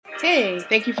Hey,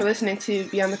 thank you for listening to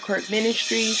Beyond the Court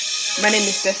Ministries. My name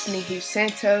is Destiny Hughes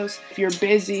Santos. If you're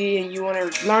busy and you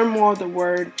want to learn more of the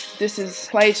Word, this is a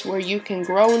place where you can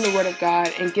grow in the Word of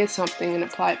God and get something and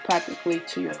apply it practically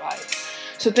to your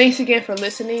life. So thanks again for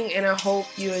listening, and I hope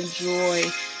you enjoy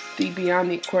the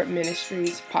Beyond the Court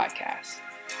Ministries podcast.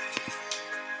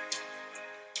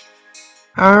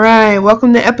 All right,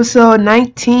 welcome to episode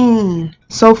 19.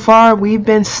 So far, we've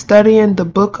been studying the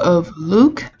book of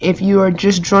Luke. If you are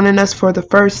just joining us for the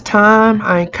first time,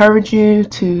 I encourage you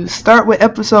to start with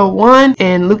episode 1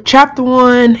 in Luke chapter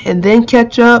 1 and then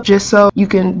catch up just so you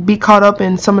can be caught up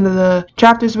in some of the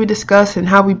chapters we discussed and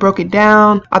how we broke it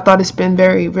down. I thought it's been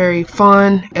very, very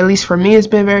fun. At least for me, it's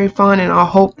been very fun, and I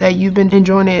hope that you've been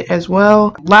enjoying it as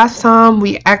well. Last time,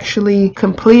 we actually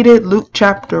completed Luke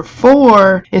chapter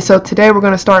 4, and so today we're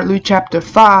going to start Luke chapter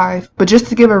 5. But just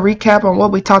to give a recap on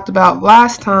what we talked about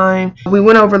last time, we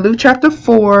went over Luke chapter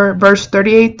 4 verse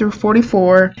 38 through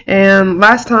 44, and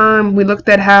last time we looked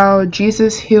at how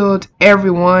Jesus healed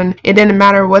everyone. It didn't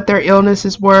matter what their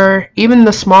illnesses were, even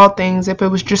the small things, if it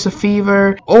was just a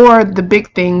fever or the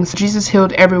big things. Jesus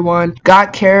healed everyone.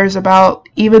 God cares about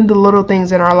even the little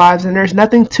things in our lives, and there's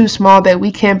nothing too small that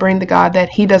we can't bring to God that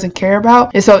He doesn't care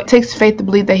about. And so it takes faith to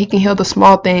believe that He can heal the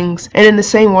small things, and in the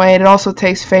same way it also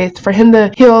takes faith for Him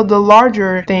to heal the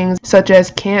larger things such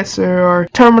as cancer or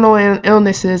terminal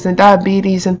illnesses and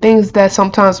diabetes and things that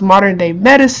sometimes modern day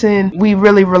medicine we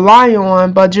really rely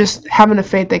on, but just having the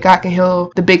faith that God can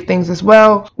heal the big things as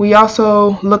well. We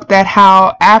also looked at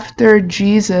how after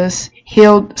Jesus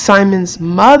healed Simon's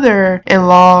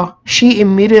mother-in-law, she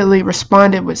immediately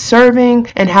responded with serving,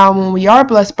 and how when we are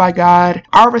blessed by God,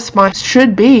 our response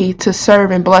should be to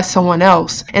serve and bless someone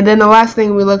else. And then the last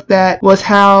thing we looked at was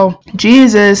how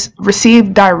Jesus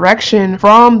received direction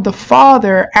from the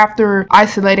Father after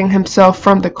isolating himself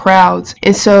from the crowds.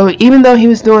 And so even though he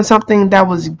was doing something that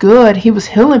was good, he was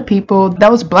healing people,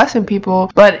 that was blessing people,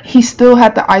 but he still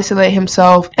had to isolate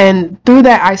himself, and through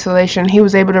that isolation he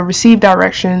was able to receive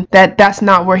direction that that's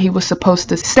not where he was supposed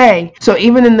to stay. So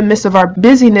even in the midst of our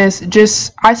busyness,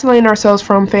 just isolating ourselves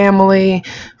from family,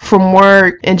 from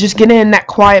work, and just getting in that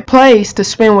quiet place to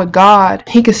spend with God,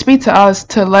 He can speak to us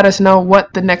to let us know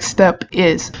what the next step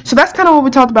is. So that's kind of what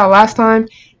we talked about last time.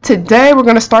 Today we're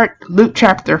going to start Luke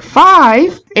chapter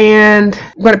 5, and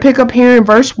we're going to pick up here in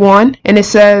verse 1, and it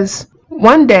says,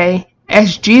 "One day,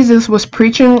 as Jesus was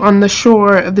preaching on the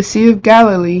shore of the Sea of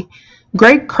Galilee,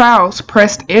 great crowds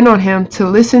pressed in on Him to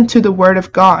listen to the word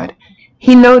of God.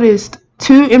 He noticed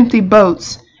 2 empty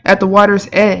boats at the water's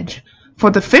edge,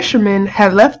 for the fishermen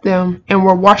had left them and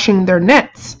were washing their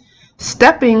nets.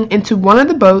 Stepping into one of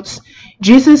the boats,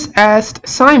 Jesus asked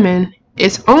Simon,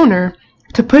 its owner,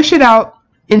 to push it out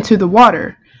into the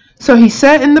water. So he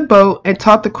sat in the boat and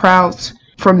taught the crowds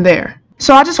from there."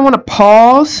 So I just want to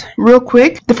pause real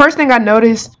quick. The first thing I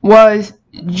noticed was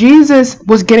Jesus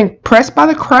was getting pressed by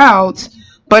the crowds,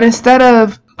 but instead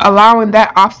of allowing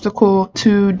that obstacle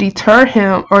to deter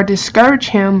him or discourage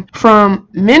him from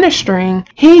ministering,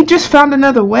 he just found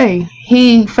another way.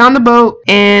 He found the boat,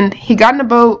 and he got in the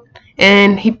boat,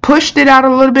 and he pushed it out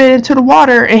a little bit into the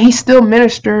water, and he still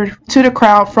ministered to the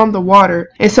crowd from the water.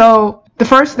 And so the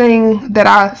first thing that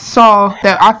I saw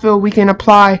that I feel we can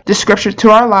apply the scripture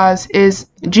to our lives is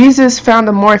Jesus found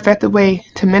a more effective way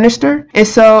to minister. And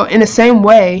so in the same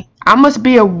way, I must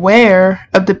be aware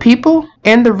of the people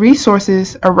and the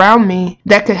resources around me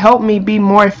that could help me be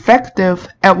more effective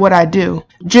at what I do.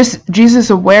 Just Jesus'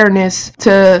 awareness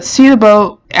to see the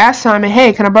boat, ask Simon,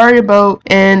 "Hey, can I borrow your boat?"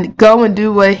 and go and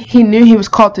do what he knew he was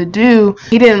called to do.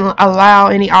 He didn't allow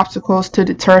any obstacles to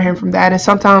deter him from that. And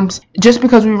sometimes just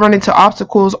because we run into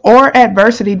obstacles or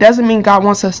adversity doesn't mean God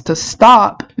wants us to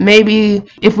stop. Maybe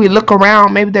if we look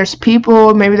around, maybe there's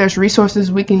people, maybe there's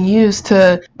resources we can use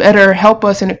to better help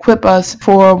us and equip us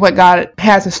for what God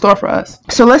has in store for us.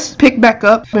 So let's pick back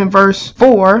up in verse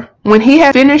 4. When he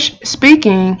had finished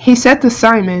speaking, he said to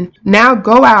Simon, "Now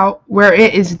go out where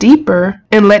it is deeper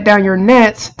and let down your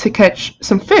nets to catch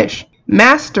some fish."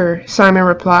 "Master," Simon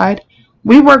replied,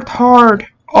 "we worked hard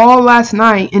all last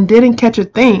night and didn't catch a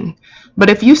thing. But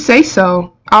if you say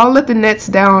so, I'll let the nets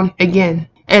down again."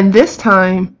 And this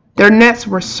time, their nets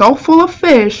were so full of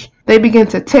fish, they began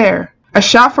to tear. A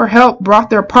shout for help brought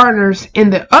their partners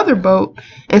in the other boat,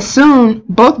 and soon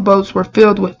both boats were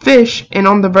filled with fish and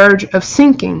on the verge of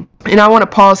sinking. And I want to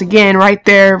pause again right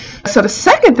there. So the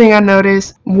second thing I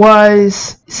noticed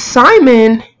was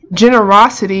Simon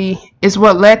generosity is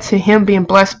what led to him being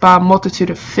blessed by a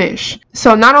multitude of fish.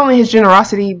 So not only his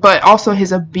generosity, but also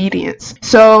his obedience.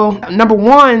 So number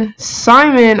one,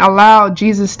 Simon allowed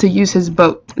Jesus to use his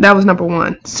boat. That was number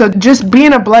one. So just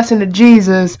being a blessing to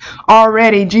Jesus,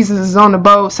 already Jesus is on the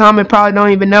boat. Simon probably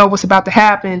don't even know what's about to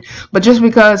happen. But just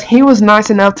because he was nice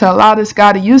enough to allow this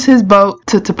guy to use his boat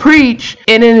to preach,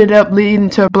 it ended up leading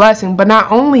to a blessing. But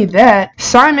not only that,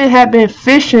 Simon had been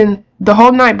fishing the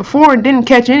whole night before and didn't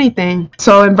catch anything.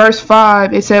 So in verse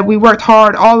 5, it said, "We worked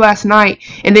hard all last night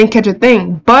and didn't catch a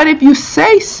thing. But if you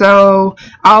say so,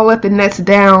 I'll let the nets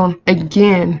down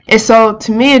again." And so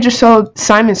to me, it just showed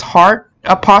Simon's heart,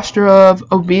 a posture of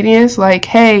obedience. Like,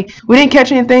 hey, we didn't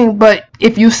catch anything, but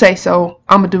if you say so,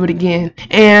 I'm gonna do it again.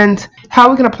 And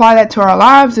how we can apply that to our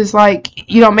lives is like,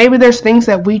 maybe there's things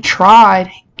that we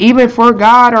tried, even for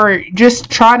God, or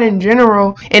just tried in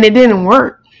general, and it didn't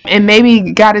work. And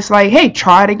maybe God is like, hey,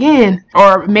 try it again.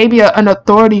 Or maybe an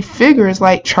authority figure is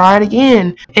like, try it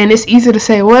again. And it's easy to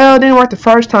say, well, it didn't work the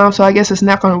first time, so I guess it's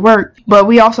not going to work. But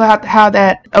we also have to have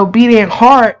that obedient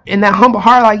heart and that humble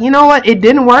heart, like, you know what, it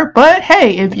didn't work, but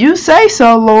hey, if you say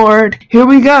so, Lord, here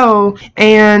we go.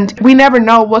 And we never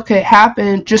know what could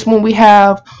happen just when we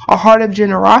have a heart of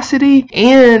generosity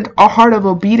and a heart of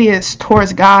obedience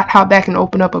towards God, how that can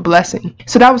open up a blessing.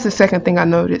 So that was the second thing I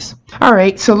noticed. All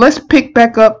right, so let's pick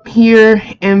back up here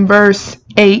in verse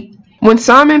 8. When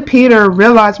Simon Peter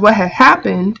realized what had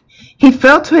happened, he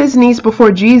fell to his knees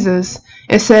before Jesus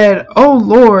and said, "Oh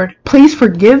Lord, please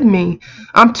forgive me.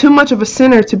 I'm too much of a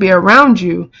sinner to be around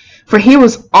you." For he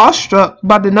was awestruck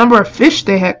by the number of fish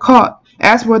they had caught,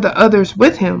 as were the others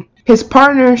with him. His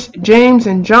partners, James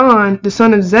and John, the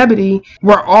son of Zebedee,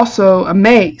 were also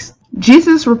amazed.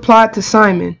 Jesus replied to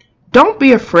Simon, "Don't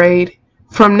be afraid.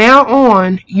 From now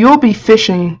on, you'll be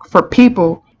fishing for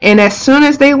people." And as soon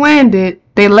as they landed,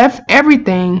 they left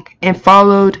everything and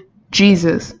followed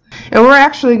Jesus. And we're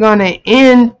actually going to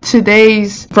end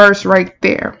today's verse right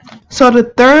there. So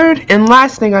the third and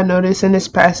last thing I noticed in this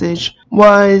passage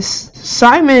was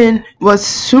Simon was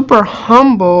super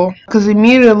humble, because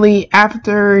immediately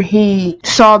after he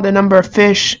saw the number of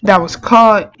fish that was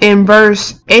caught, in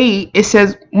verse 8 it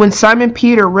says, when Simon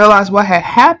Peter realized what had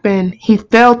happened, he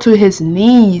fell to his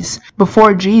knees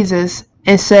before Jesus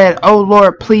and said, "Oh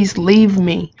Lord, please leave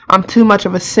me. I'm too much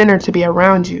of a sinner to be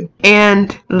around you."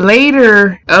 And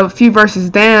later, a few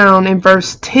verses down in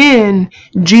verse 10,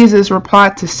 Jesus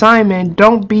replied to Simon,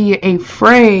 "Don't be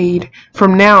afraid.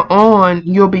 From now on,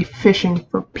 you'll be fishing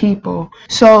for people."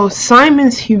 So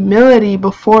Simon's humility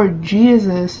before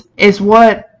Jesus is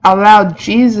what allowed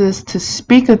Jesus to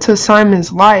speak into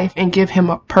Simon's life and give him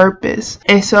a purpose.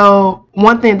 And so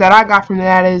one thing that I got from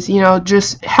that is,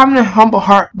 just having a humble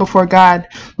heart before God.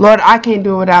 Lord, I can't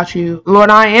do it without you. Lord,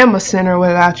 I am a sinner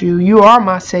without you. You are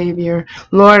my Savior.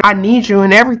 Lord, I need you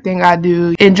in everything I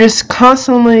do. And just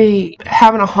constantly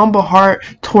having a humble heart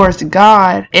towards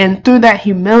God. And through that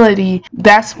humility,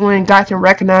 that's when God can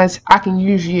recognize, I can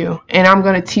use you and I'm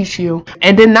going to teach you.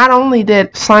 And then not only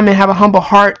did Simon have a humble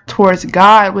heart towards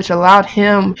God, which allowed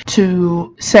him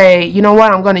to say, you know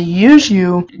what, I'm going to use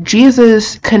you,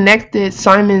 Jesus connected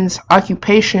Simon's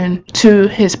occupation to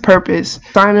his purpose.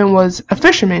 Simon was a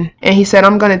fisherman, and he said,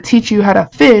 I'm going to teach you how to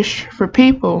fish for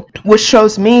people, which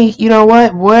shows me, you know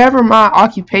what, wherever my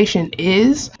occupation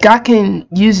is, God can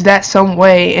use that some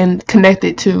way and connect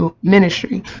it to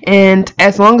ministry. And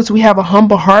as long as we have a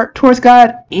humble heart towards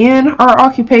God in our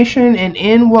occupation and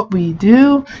in what we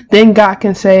do, then God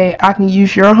can say, I can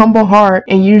use your humble heart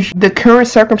and use the current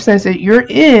circumstance that you're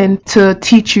in to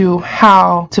teach you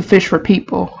how to fish for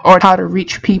people or how to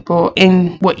reach people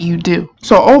in what you do.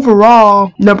 So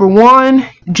overall, number one,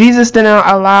 Jesus didn't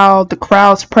allow the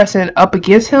crowds pressing up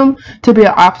against him to be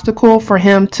an obstacle for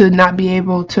him to not be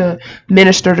able to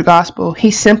minister the gospel.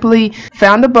 He simply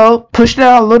found a boat, pushed it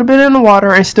out a little bit in the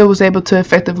water, and still was able to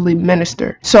effectively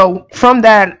minister. So from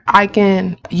that, I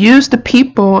can use the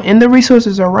people and the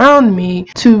resources around me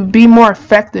to be more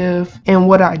effective in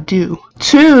what I do.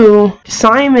 2,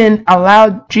 Simon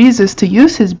allowed Jesus to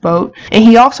use his boat, and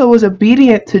he also was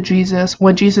obedient to Jesus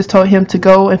when Jesus told him to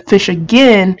go and fish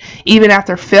again, even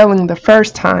after failing the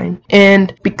first time.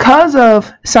 And because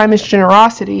of Simon's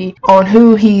generosity on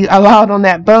who he allowed on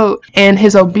that boat and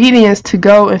his obedience to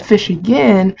go and fish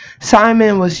again,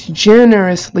 Simon was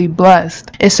generously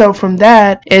blessed. And so from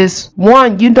that is,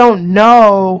 one, you don't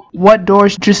know what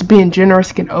doors just being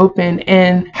generous can open,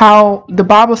 and how the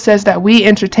Bible says that we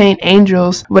entertain angels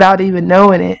without even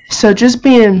knowing it. So just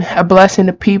being a blessing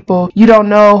to people, you don't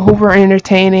know who we're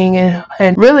entertaining,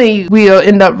 and really we'll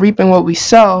end up reaping what we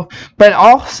sow. But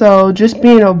also just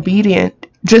being obedient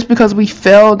just because we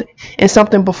failed in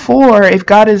something before, if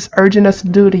God is urging us to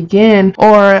do it again,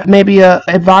 or maybe a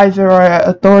advisor or an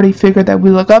authority figure that we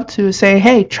look up to is saying,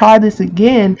 hey, try this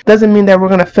again, doesn't mean that we're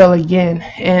going to fail again.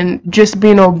 And just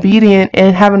being obedient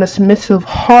and having a submissive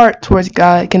heart towards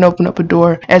God can open up a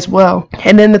door as well.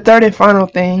 And then the third and final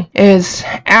thing is,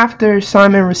 after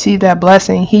Simon received that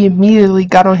blessing, he immediately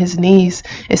got on his knees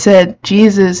and said,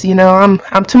 Jesus,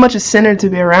 I'm too much a sinner to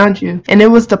be around you. And it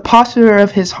was the posture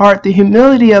of his heart, the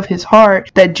humility of his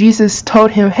heart, that Jesus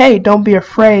told him, hey, don't be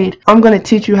afraid. I'm going to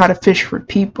teach you how to fish for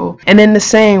people. And in the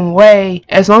same way,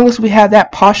 as long as we have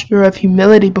that posture of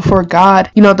humility before God,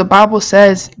 the Bible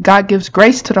says God gives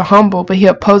grace to the humble, but he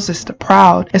opposes the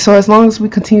proud. And so as long as we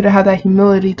continue to have that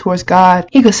humility towards God,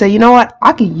 he could say, you know what?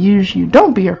 I can use you.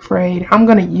 Don't be afraid. I'm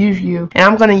going to use you. And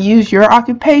I'm going to use your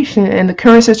occupation and the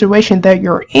current situation that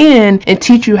you're in and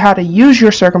teach you how to use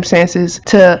your circumstances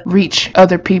to reach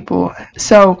other people.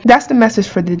 So that's the message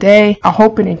for today. I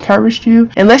hope it encouraged you.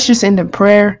 And let's just end in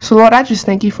prayer. So Lord, I just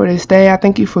thank you for this day. I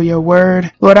thank you for your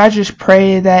word. Lord, I just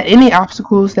pray that any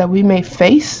obstacles that we may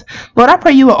face, Lord, I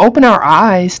pray you will open our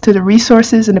eyes to the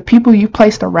resources and the people you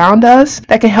placed around us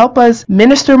that can help us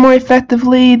minister more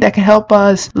effectively, that can help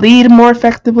us lead more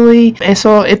effectively. And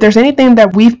so if there's anything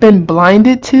that we've been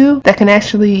blinded to that can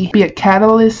actually be a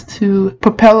catalyst to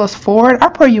propel us forward, I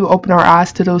pray you will open our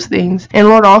eyes to those things. And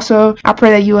Lord, also, I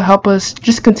pray that you will help us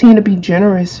just continue to be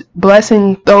generous,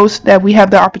 blessing those that we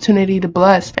have the opportunity to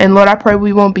bless. And Lord, I pray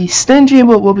we won't be stingy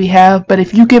with what we have, but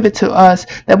if you give it to us,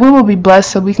 that we will be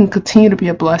blessed so we can continue to be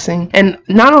a blessing. And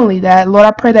not only that, Lord,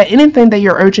 I pray that anything that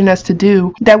you're urging us to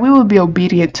do, that we will be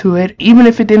obedient to it, even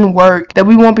if it didn't work, that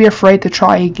we won't be afraid to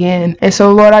try again. And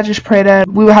so, Lord, I just pray that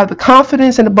we will have the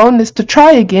confidence and the boldness to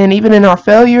try again, even in our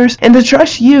failures, and to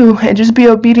trust you and just be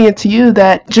obedient to you,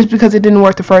 that just because it didn't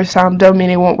work the first time, don't mean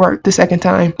it won't work the second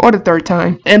time or the third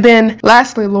time. And then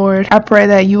lastly, Lord, I pray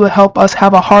that you will help us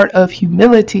have a heart of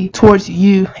humility towards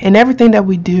you in everything that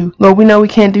we do. Lord, we know we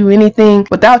can't do anything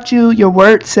without you. Your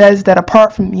word says that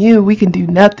apart from you, we can do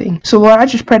nothing. So Lord, I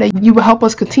just pray that you will help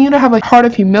us continue to have a heart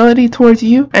of humility towards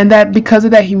you, and that because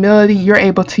of that humility, you're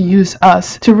able to use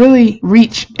us to really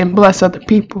reach and bless other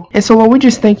people. And so Lord, we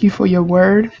just thank you for your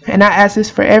word. And I ask this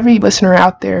for every listener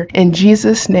out there. In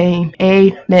Jesus' name,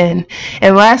 amen.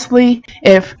 And lastly,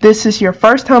 if this is your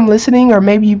first time listening, or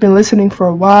maybe you've been listening for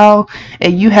a while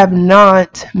and you have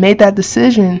not made that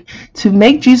decision to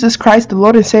make Jesus Christ the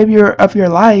Lord and Savior of your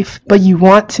life, but you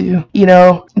want to,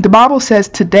 the Bible says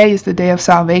today is the day of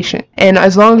salvation. And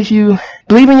as long as you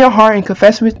believe in your heart and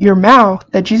confess with your mouth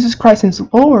that Jesus Christ is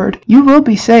Lord, you will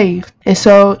be saved. And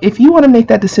so if you want to make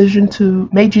that decision to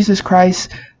make Jesus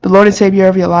Christ the Lord and Savior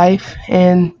of your life,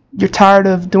 and you're tired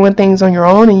of doing things on your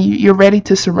own and you're ready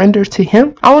to surrender to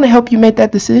him, I want to help you make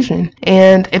that decision.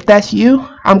 And if that's you,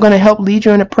 I'm going to help lead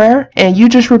you in a prayer, and you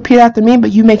just repeat after me,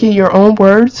 but you make it your own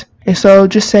words. And so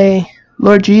just say,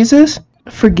 Lord Jesus,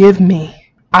 forgive me.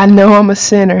 I know I'm a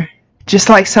sinner, just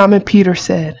like Simon Peter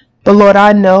said. But Lord,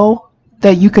 I know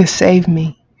that you can save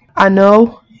me. I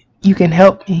know you can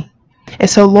help me. And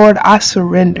so Lord, I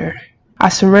surrender. I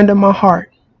surrender my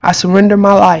heart. I surrender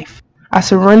my life. I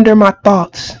surrender my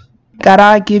thoughts. God,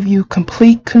 I give you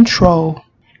complete control.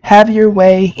 Have your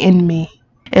way in me.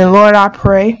 And Lord, I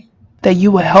pray that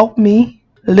you will help me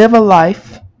live a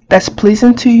life that's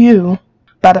pleasing to you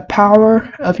by the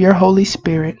power of your Holy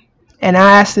Spirit. And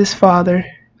I ask this, Father,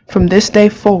 from this day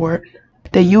forward,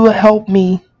 that you will help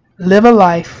me live a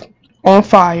life on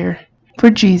fire for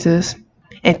Jesus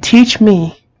and teach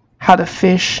me how to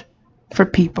fish for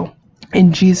people.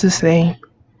 In Jesus' name,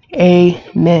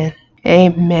 amen.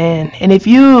 Amen. And if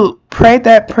you prayed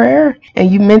that prayer and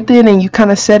you meant it and you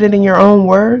kind of said it in your own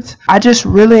words, I just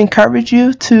really encourage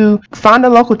you to find a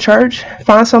local church,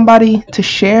 find somebody to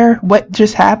share what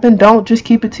just happened. Don't just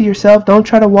keep it to yourself. Don't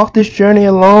try to walk this journey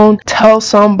alone. Tell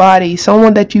somebody,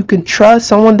 someone that you can trust,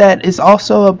 someone that is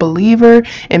also a believer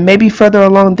and maybe further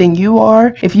along than you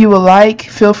are. If you would like,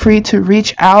 feel free to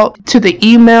reach out to the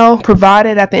email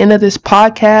provided at the end of this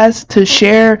podcast to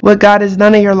share what God has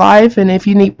done in your life. And if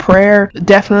you need prayer,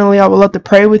 definitely I would love to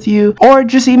pray with you, or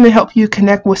just even help you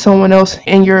connect with someone else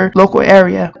in your local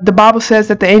area. The Bible says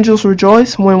that the angels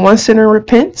rejoice when one sinner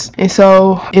repents. And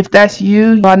so if that's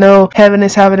you, I know heaven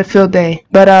is having a field day.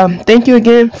 But thank you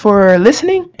again for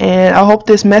listening, and I hope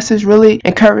this message really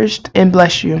encouraged and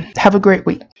blessed you. Have a great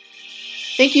week.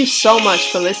 Thank you so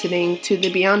much for listening to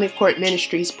the Beyond the Court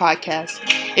Ministries podcast.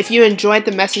 If you enjoyed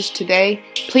the message today,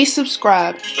 please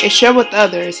subscribe and share with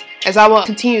others, as I will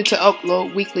continue to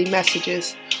upload weekly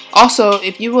messages. Also,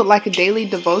 if you would like a daily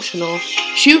devotional,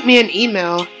 shoot me an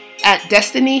email at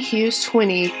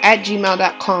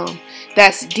destinyhughes20@gmail.com.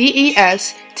 That's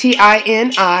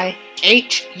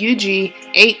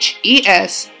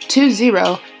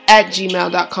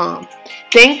DESTINIHUGHES20@gmail.com.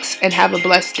 Thanks and have a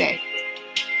blessed day.